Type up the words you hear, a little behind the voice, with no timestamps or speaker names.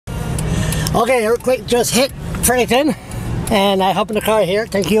Okay, earthquake just hit Fredericton, and I hop in the car here.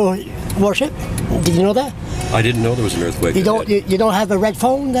 Thank you, Worship. Did you know that? I didn't know there was an earthquake. You don't have a red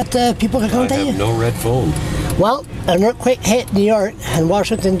phone that people can contact you? I have no red phone. Well, an earthquake hit New York and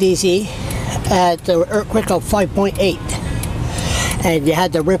Washington, D.C. at the earthquake of 5.8. And you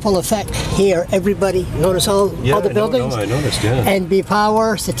had the ripple effect here. Everybody, notice all the buildings? I noticed, yeah. NB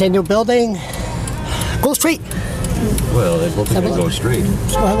Power, Centennial Building. Go straight. Well, they both can go straight.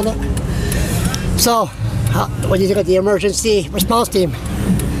 Let's go have a look. So, what do you think of the emergency response team?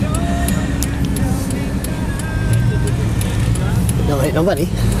 No, ain't nobody.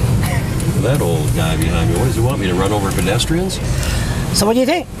 That old guy behind me, what does he want me to run over pedestrians? So what do you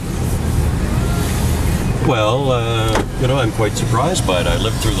think? Well, I'm quite surprised by it. I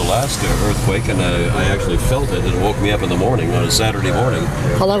lived through the last earthquake, and I actually felt it. It woke me up in the morning, on a Saturday morning.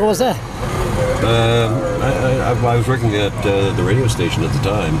 How long was that? I was working at the radio station at the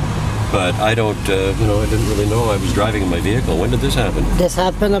time, but I don't, I didn't really know. I was driving in my vehicle. When did this happen? This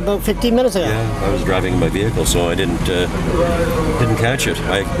happened about 15 minutes ago. Yeah, I was driving in my vehicle, so I didn't catch it.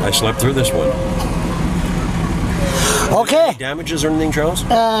 I slept through this one. Okay. Any damages or anything, Charles?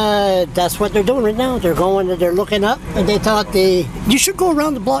 That's what they're doing right now. They're looking up, and they thought you should go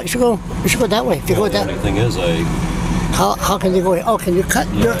around the block. You should go that way. If you go that. The thing is, How can you go? Oh, can you cut?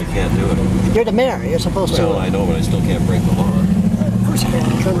 No, I can't do it. You're the mayor. You're supposed to. Well, I know, but I still can't break the law. Of course you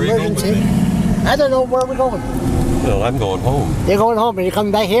can. It's an emergency. I don't know where we're going. Well, I'm going home. You're going home. Are you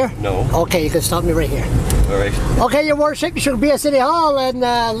coming back here? No. Okay, you can stop me right here. All right. Okay, Your Worship, you should be at City Hall and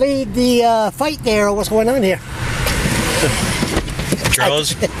lead the fight there. What's going on here?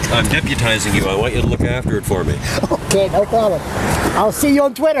 Charles, I'm deputizing you. I want you to look after it for me. Okay, no problem. I'll see you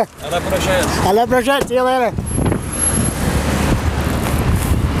on Twitter. À la prochaine. À la prochaine. See you later.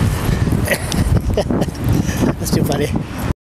 That's too funny.